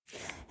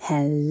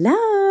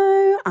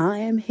Hello, I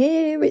am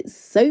here. It's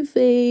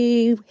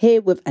Sophie here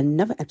with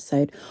another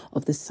episode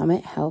of the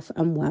Summit Health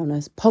and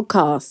Wellness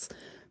podcast.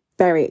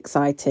 Very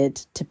excited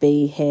to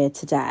be here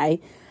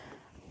today.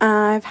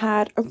 I've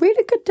had a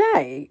really good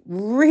day,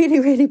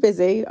 really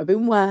busy. I've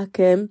been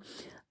working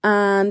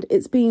and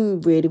it's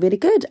been really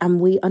good.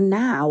 And we are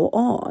now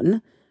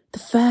on the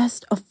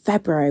 1st of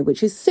February,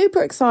 which is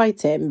super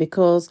exciting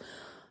because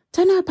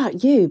don't know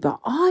about you,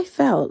 but I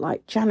felt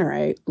like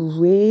January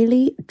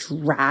really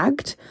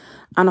dragged.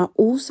 And I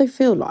also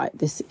feel like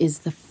this is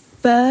the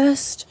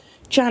first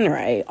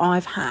January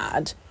I've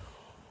had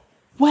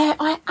where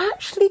I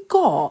actually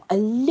got a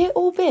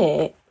little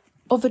bit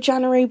of a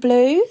January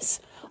blues.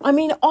 I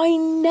mean, I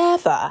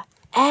never,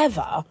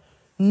 ever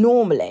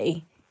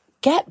normally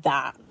get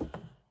that.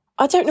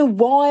 I don't know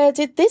why I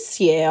did this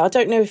year. I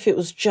don't know if it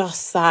was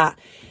just that.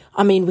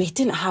 I mean, we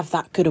didn't have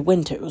that good a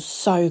winter. It was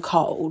so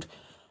cold.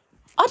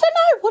 I don't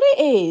know what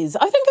it is.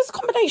 I think it's a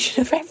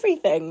combination of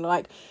everything.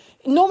 Like,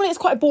 normally it's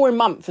quite a boring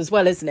month as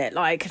well, isn't it?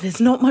 Like,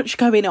 there's not much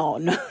going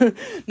on.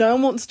 No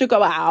one wants to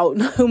go out.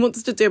 No one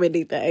wants to do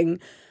anything.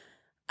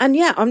 And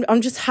yeah,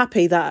 I'm just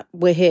happy that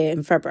we're here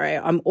in February.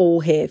 I'm all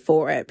here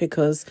for it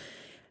because,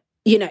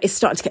 you know, it's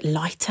starting to get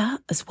lighter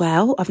as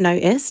well, I've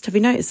noticed. Have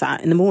you noticed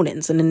that in the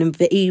mornings and in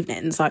the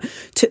evenings? I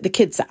took the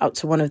kids out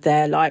to one of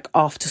their, like,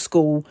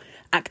 after-school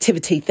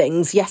activity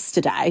things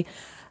yesterday.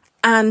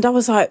 And I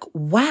was like,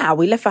 wow,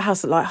 we left the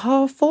house at like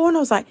 4:30. And I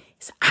was like,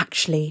 it's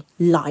actually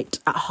light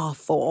at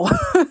 4:30.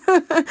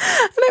 And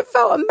it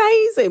felt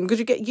amazing because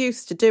you get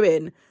used to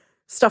doing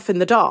stuff in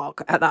the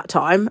dark at that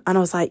time. And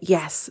I was like,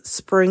 yes,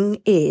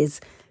 spring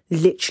is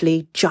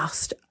literally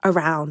just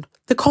around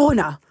the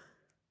corner.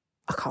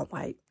 I can't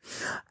wait.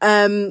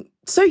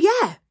 So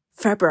yeah,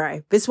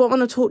 February. This is what I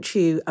want to talk to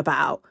you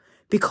about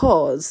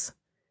because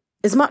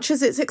as much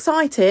as it's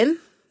exciting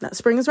that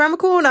spring is around the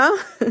corner,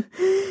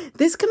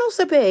 this can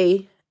also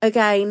be,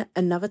 again,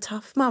 another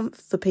tough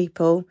month for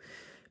people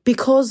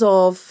because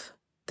of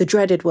the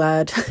dreaded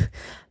word,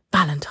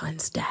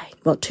 Valentine's Day.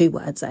 Well, 2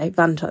 words,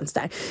 Valentine's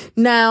Day.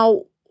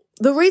 Now,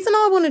 the reason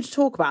I wanted to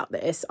talk about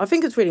this, I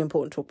think it's really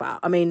important to talk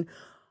about. I mean,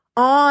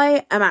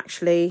 I am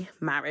actually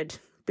married.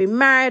 Been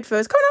married for,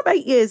 it's coming up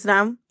 8 years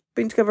now.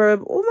 Been together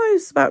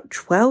almost about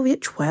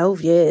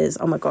 12 years.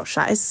 Oh my gosh,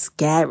 that is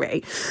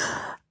scary.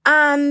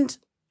 And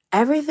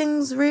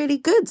everything's really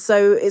good.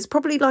 So it's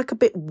probably like a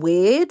bit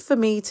weird for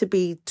me to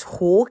be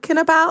talking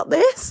about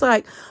this.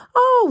 Like,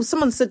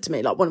 someone said to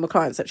me, like one of my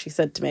clients actually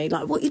said to me,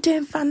 like, what are you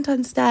doing for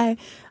Valentine's Day?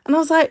 And I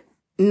was like,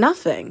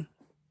 nothing.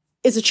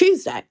 It's a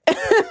Tuesday.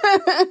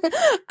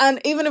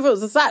 And even if it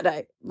was a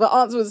Saturday, the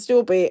answer would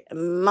still be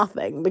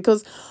nothing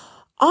because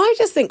I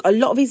just think a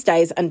lot of these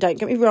days, and don't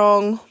get me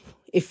wrong,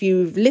 if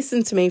you've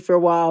listened to me for a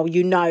while,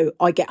 you know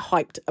I get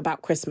hyped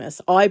about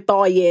Christmas. I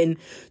buy in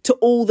to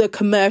all the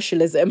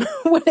commercialism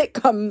when it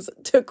comes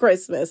to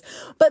Christmas.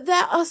 But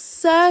there are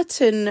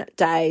certain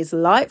days,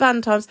 like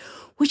Valentine's,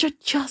 which I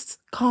just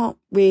can't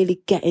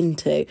really get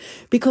into.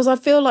 Because I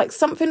feel like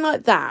something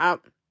like that,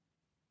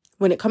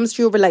 when it comes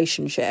to your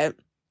relationship,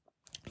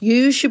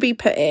 you should be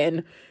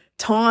putting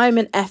time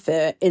and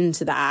effort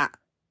into that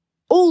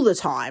all the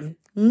time.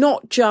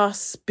 Not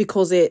just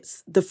because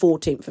it's the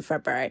 14th of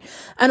February.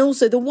 And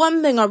also the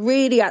one thing I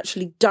really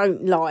actually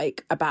don't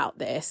like about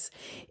this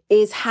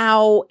is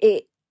how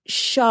it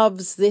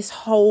shoves this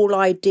whole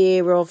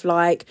idea of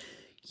like,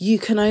 you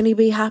can only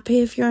be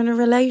happy if you're in a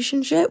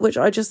relationship, which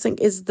I just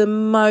think is the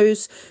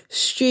most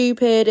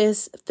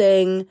stupidest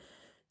thing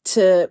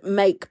to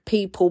make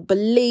people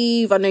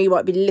believe. I know you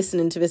might be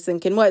listening to this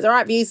thinking, well, it's all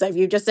right for you, Sophie,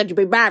 you just said you'd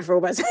be married for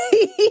almost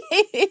 8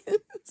 years.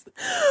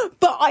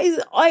 But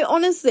I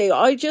honestly,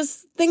 I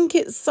just think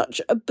it's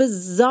such a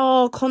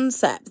bizarre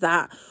concept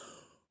that,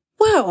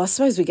 well, I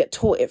suppose we get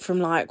taught it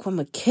from like when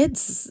we're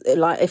kids,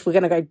 like if we're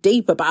going to go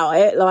deep about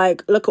it,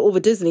 like look at all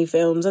the Disney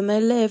films and they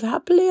live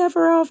happily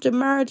ever after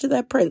married to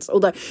their prince.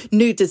 Although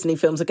new Disney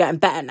films are getting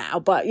better now,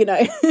 but you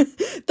know,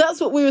 that's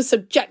what we were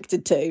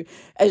subjected to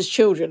as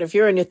children. If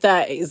you're in your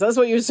 30s, that's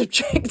what you were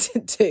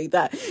subjected to,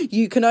 that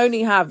you can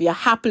only have your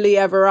happily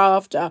ever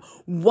after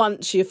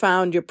once you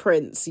found your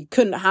prince. You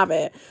couldn't have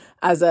it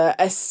as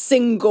a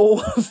single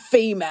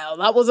female.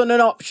 That wasn't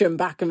an option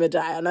back in the day.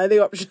 I know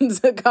the options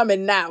are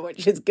coming now,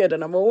 which is good,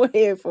 and I'm all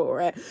here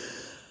for it.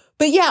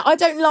 But yeah, I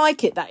don't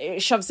like it that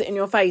it shoves it in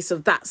your face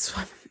of that's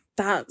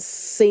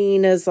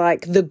seen as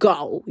like the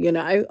goal, you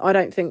know. I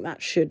don't think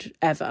that should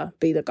ever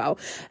be the goal.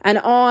 And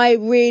I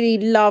really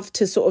love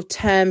to sort of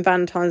turn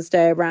Valentine's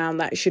Day around,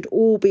 that it should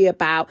all be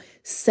about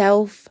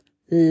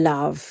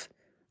self-love.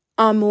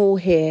 I'm all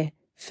here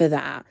for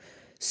that.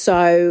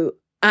 So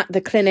at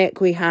the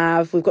clinic we've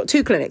got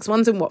 2 clinics.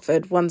 One's in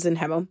Watford, one's in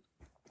Hemel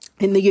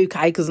in the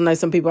UK, because I know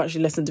some people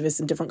actually listen to this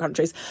in different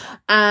countries.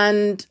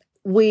 And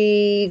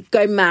we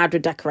go mad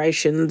with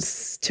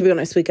decorations. To be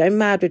honest, we go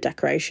mad with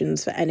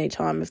decorations for any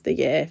time of the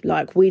year.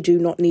 Like, we do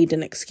not need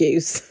an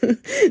excuse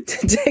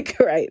to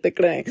decorate the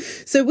clinic.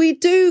 So we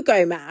do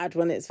go mad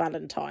when it's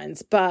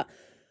Valentine's. But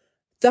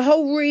the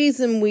whole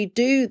reason we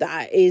do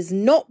that is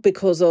not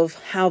because of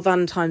how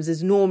Valentine's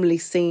is normally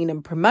seen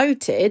and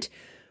promoted.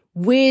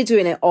 We're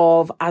doing it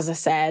as I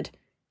said,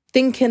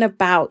 thinking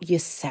about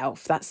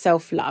yourself, that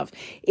self-love.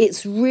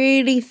 It's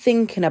really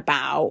thinking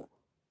about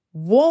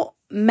what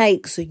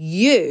makes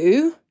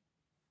you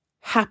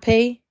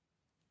happy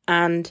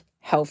and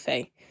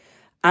healthy.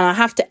 And I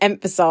have to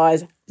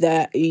emphasize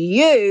that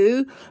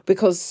you,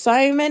 because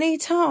so many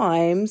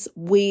times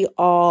we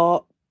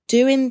are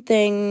doing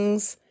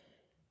things,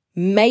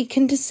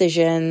 making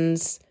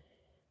decisions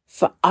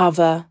for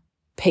other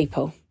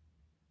people,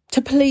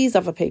 to please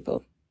other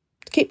people,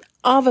 to keep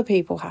other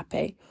people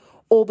happy,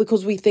 or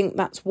because we think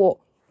that's what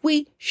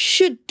we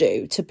should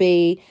do to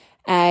be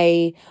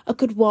a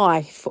good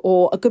wife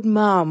or a good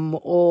mum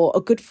or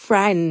a good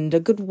friend, a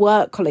good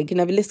work colleague.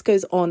 The list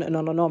goes on and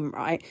on and on,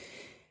 right?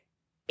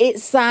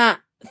 It's that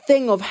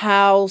thing of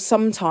how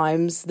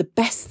sometimes the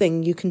best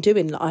thing you can do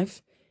in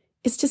life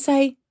is to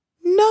say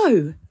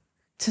no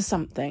to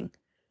something.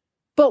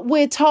 But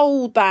we're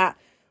told that,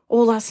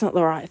 that's not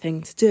the right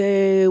thing to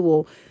do,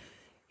 or,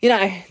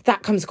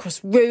 that comes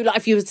across rude, like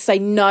if you were to say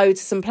no to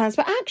some plans.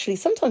 But actually,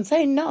 sometimes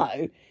saying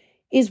no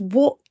is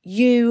what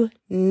you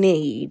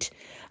need.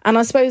 And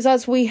I suppose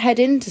as we head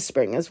into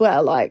spring as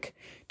well, like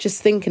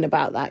just thinking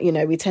about that,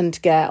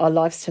 our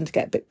lives tend to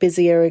get a bit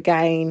busier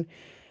again.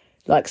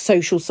 Like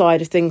social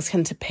side of things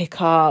tend to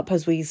pick up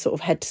as we sort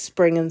of head to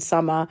spring and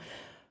summer.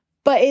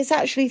 But it's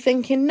actually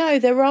thinking, no,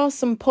 there are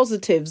some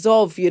positives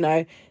of,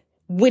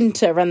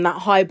 winter and that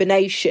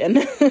hibernation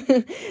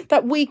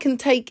that we can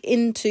take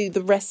into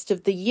the rest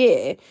of the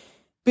year,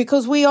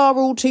 because we are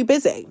all too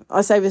busy.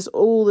 I say this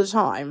all the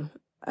time.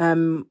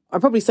 I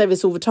probably say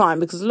this all the time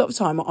because a lot of the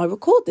time I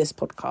record this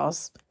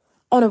podcast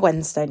on a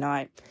Wednesday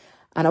night,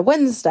 and a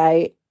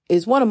Wednesday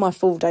is one of my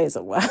full days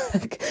at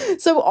work.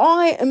 So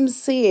I am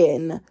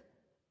seeing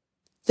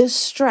the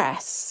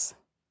stress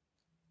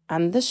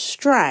and the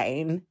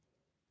strain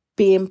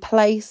being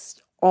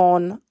placed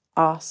on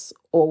us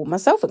all,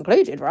 myself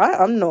included, right?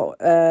 I'm not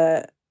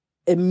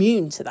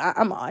immune to that,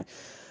 am I?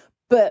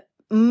 But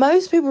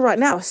most people right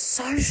now are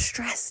so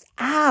stressed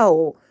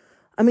out.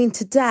 I mean,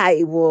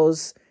 today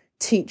was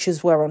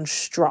teachers were on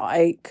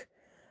strike.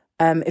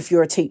 If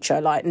you're a teacher,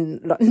 like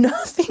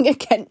nothing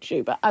against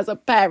you, but as a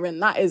parent,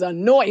 that is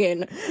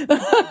annoying.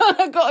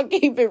 I've got to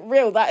keep it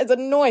real. That is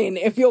annoying.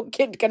 If your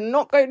kid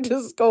cannot go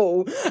to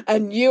school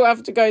and you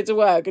have to go to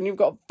work and you've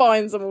got to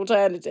find some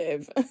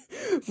alternative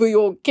for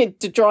your kid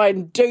to try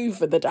and do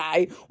for the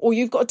day, or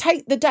you've got to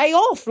take the day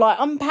off, like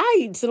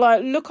unpaid, to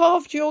like look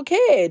after your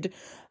kid.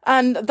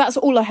 And that's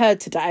all I heard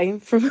today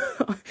from,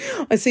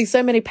 I see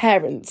so many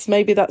parents.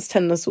 Maybe that's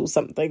telling us all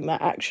something,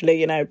 that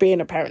actually,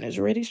 being a parent is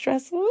really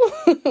stressful,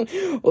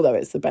 although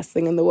it's the best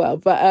thing in the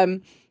world. But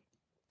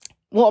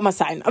what am I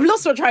saying? I've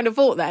lost my train of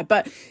thought there.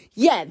 But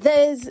yeah,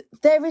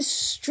 there is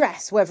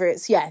stress, whether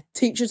it's,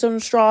 teachers on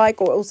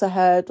strike, or also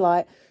heard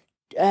like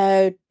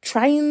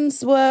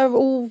trains were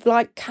all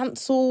like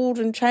cancelled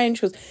and changed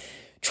because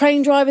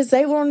train drivers,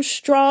 they were on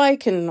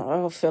strike, and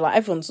I feel like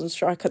everyone's on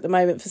strike at the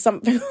moment for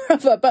something or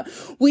other. But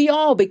we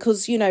are,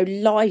 because,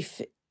 life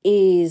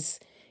is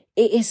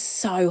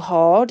so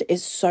hard.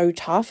 It's so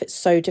tough. It's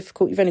so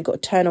difficult. You've only got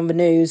to turn on the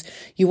news.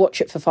 You watch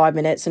it for 5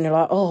 minutes and you're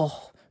like,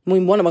 oh. I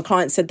mean, one of my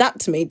clients said that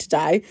to me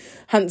today.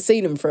 Hadn't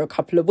seen him for a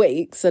couple of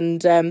weeks.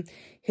 And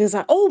he was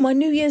like, oh, my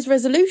New Year's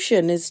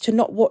resolution is to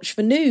not watch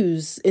the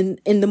news in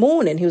the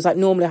morning. He was like,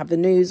 normally I have the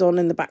news on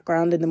in the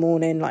background in the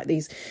morning, like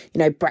these,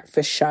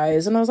 breakfast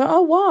shows. And I was like,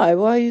 oh, why?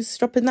 Why are you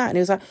stopping that? And he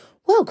was like,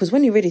 well, because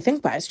when you really think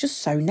about it, it's just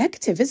so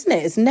negative, isn't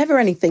it? It's never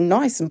anything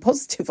nice and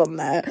positive on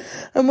there.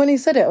 And when he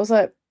said it, I was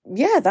like,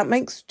 yeah, that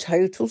makes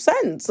total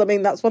sense. I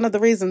mean, that's one of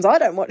the reasons I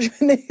don't watch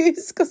the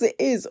news, because it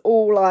is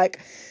all like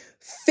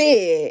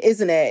fear,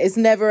 isn't it? It's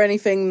never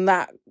anything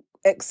that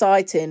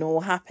exciting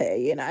or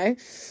happy,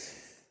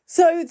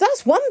 So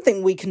that's one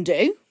thing we can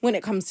do when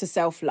it comes to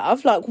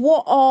self-love. Like,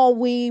 what are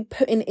we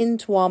putting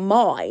into our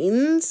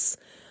minds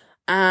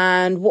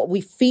and what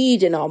we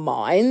feed in our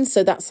minds?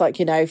 So that's like,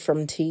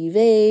 from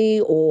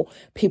TV or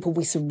people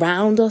we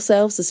surround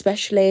ourselves,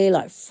 especially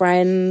like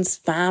friends,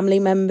 family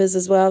members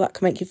as well, that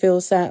can make you feel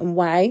a certain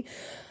way.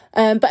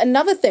 But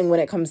another thing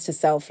when it comes to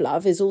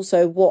self-love is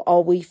also, what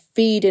are we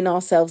feeding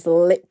ourselves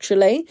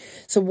literally?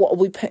 So what are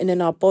we putting in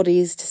our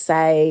bodies to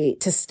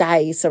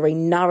stay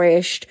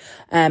nourished?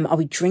 Are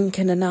we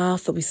drinking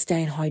enough? Are we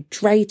staying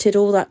hydrated?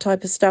 All that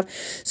type of stuff.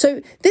 So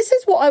this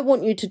is what I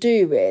want you to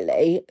do,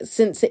 really,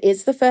 since it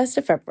is the 1st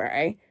of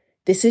February.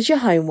 This is your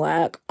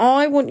homework.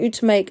 I want you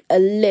to make a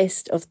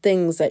list of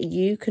things that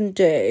you can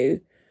do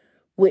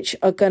which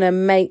are going to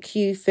make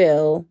you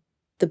feel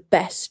the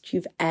best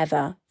you've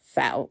ever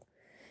felt.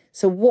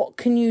 So what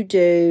can you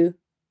do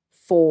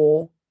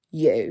for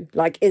you?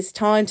 Like, it's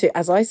time to,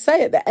 as I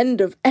say at the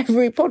end of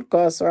every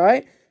podcast,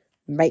 right?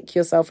 Make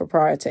yourself a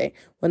priority.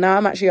 Well, now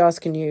I'm actually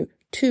asking you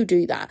to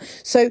do that.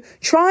 So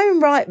try and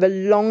write the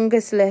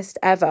longest list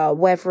ever,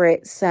 whether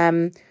it's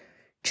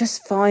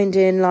just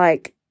finding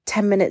like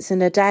 10 minutes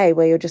in a day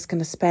where you're just going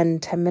to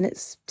spend 10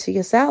 minutes to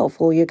yourself,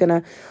 or you're going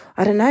to,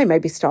 I don't know,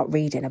 maybe start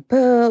reading a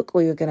book,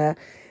 or you're going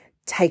to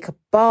take a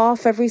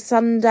bath every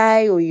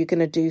Sunday, or you're going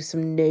to do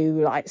some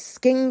new like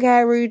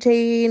skincare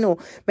routine, or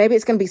maybe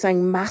it's going to be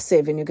something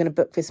massive and you're going to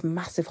book this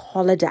massive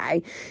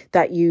holiday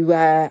that you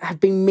have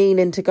been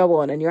meaning to go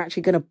on, and you're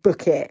actually going to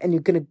book it and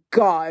you're going to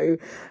go.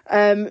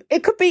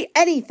 It could be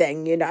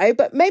anything, you know,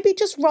 but maybe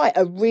just write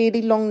a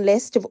really long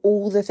list of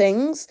all the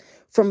things,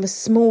 from the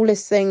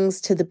smallest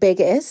things to the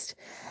biggest,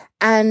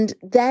 and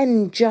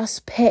then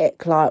just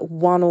pick like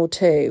one or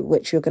two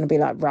which you're going to be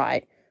like,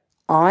 right,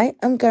 I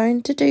am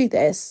going to do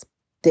this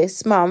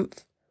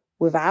month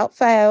without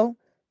fail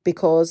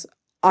because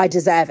I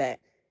deserve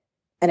it.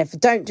 And if I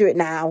don't do it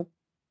now,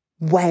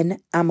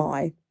 when am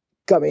I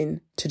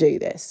going to do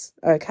this?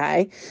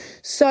 Okay.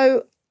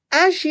 So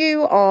as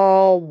you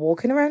are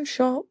walking around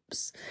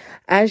shops,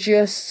 as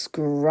you're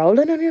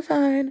scrolling on your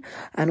phone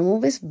and all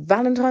this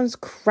Valentine's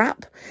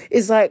crap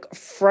is like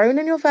thrown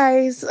in your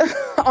face,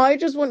 I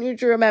just want you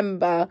to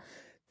remember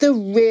the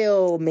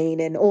real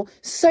meaning, or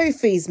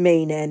Sophie's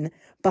meaning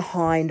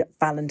behind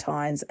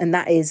Valentine's, and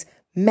that is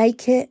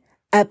make it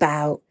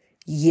about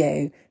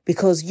you,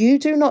 because you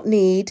do not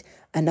need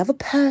another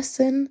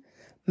person,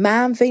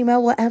 man,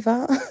 female,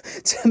 whatever,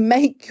 to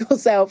make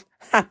yourself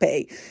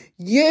happy.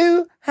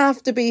 You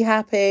have to be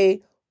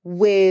happy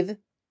with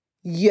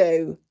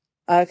you,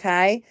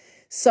 okay?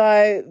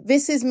 So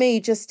this is me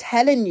just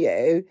telling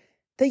you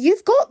that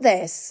you've got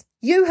this.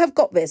 You have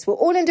got this. We're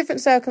all in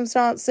different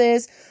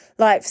circumstances.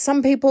 Like, for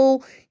some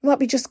people, you might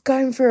be just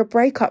going through a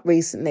breakup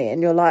recently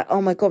and you're like,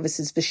 oh my God, this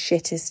is the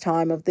shittest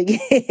time of the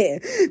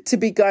year to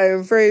be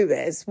going through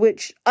this,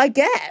 which I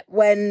get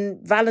when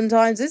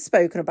Valentine's is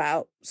spoken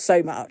about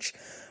so much.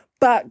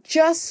 But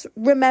just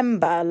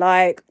remember,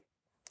 like,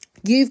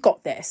 you've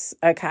got this,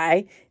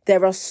 okay?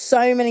 There are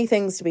so many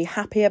things to be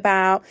happy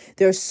about.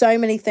 There are so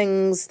many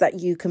things that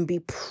you can be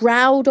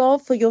proud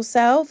of for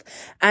yourself.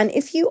 And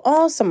if you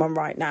are someone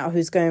right now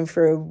who's going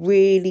through a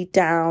really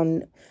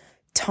down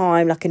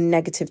time, like a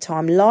negative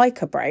time,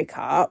 like a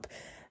breakup,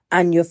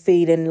 and you're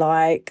feeling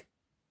like,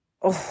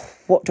 oh,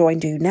 what do I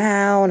do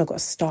now? And I've got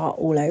to start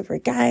all over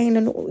again.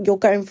 And you're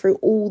going through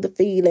all the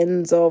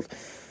feelings of,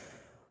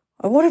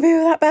 I want to be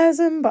with that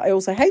person, but I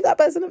also hate that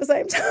person at the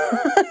same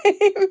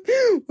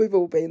time. We've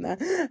all been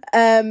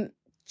there.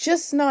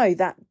 Just know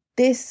that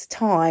this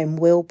time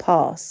will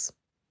pass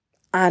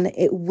and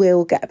it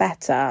will get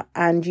better.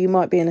 And you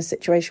might be in a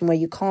situation where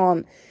you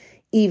can't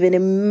even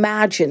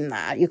imagine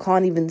that. You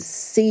can't even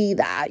see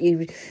that.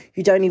 You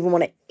don't even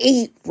want to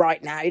eat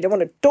right now. You don't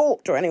want to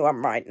talk to anyone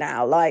right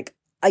now. Like,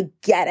 I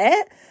get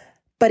it,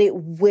 but it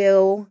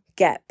will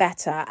get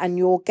better and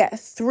you'll get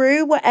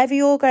through whatever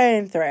you're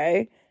going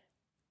through.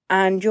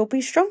 And you'll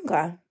be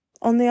stronger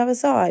on the other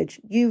side.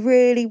 You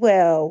really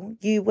will.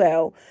 You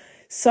will.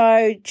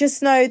 So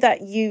just know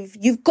that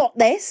you've got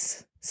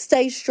this.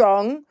 Stay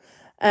strong.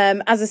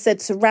 As I said,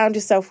 surround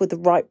yourself with the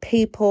right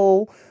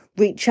people.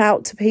 Reach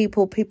out to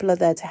people. People are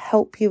there to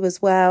help you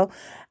as well.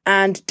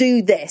 And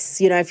do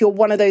this. You know, if you're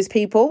one of those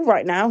people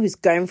right now who's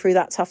going through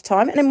that tough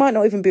time, and it might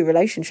not even be a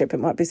relationship, it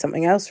might be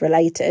something else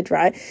related,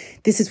 right?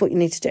 This is what you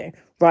need to do.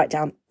 Write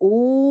down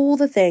all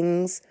the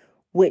things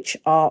which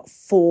are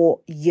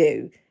for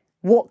you.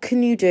 What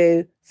can you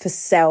do for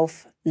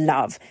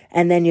self-love?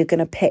 And then you're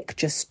going to pick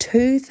just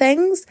 2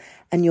 things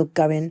and you're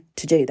going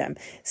to do them.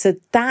 So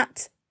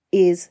that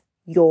is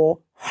your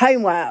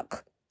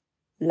homework.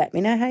 Let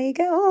me know how you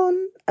get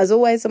on. As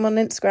always, I'm on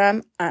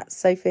Instagram at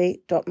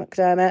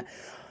sophie.mcdermott.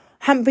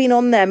 Haven't been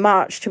on there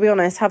much, to be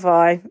honest, have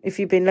I? If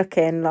you've been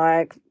looking,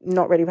 like,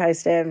 not really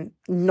posting,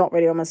 not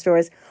really on my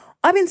stories.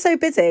 I've been so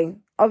busy.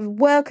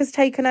 Work has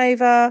taken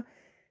over.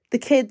 The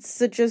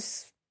kids are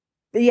just...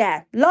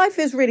 yeah, life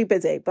is really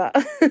busy, but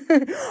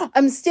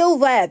I'm still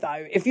there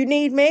though. If you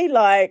need me,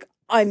 like,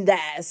 I'm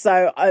there.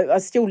 So I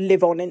still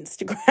live on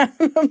Instagram.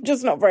 I'm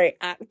just not very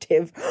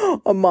active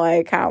on my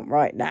account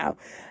right now.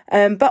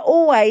 But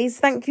always,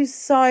 thank you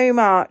so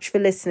much for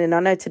listening.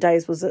 I know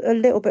today's was a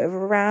little bit of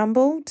a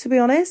ramble, to be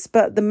honest,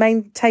 but the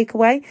main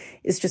takeaway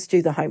is just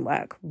do the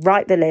homework.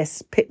 Write the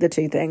list, pick the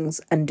 2 things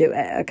and do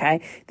it,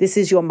 okay? This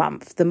is your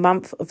month, the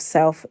month of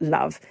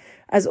self-love.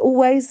 As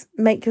always,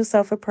 make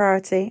yourself a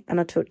priority and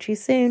I'll talk to you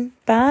soon.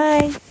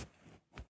 Bye.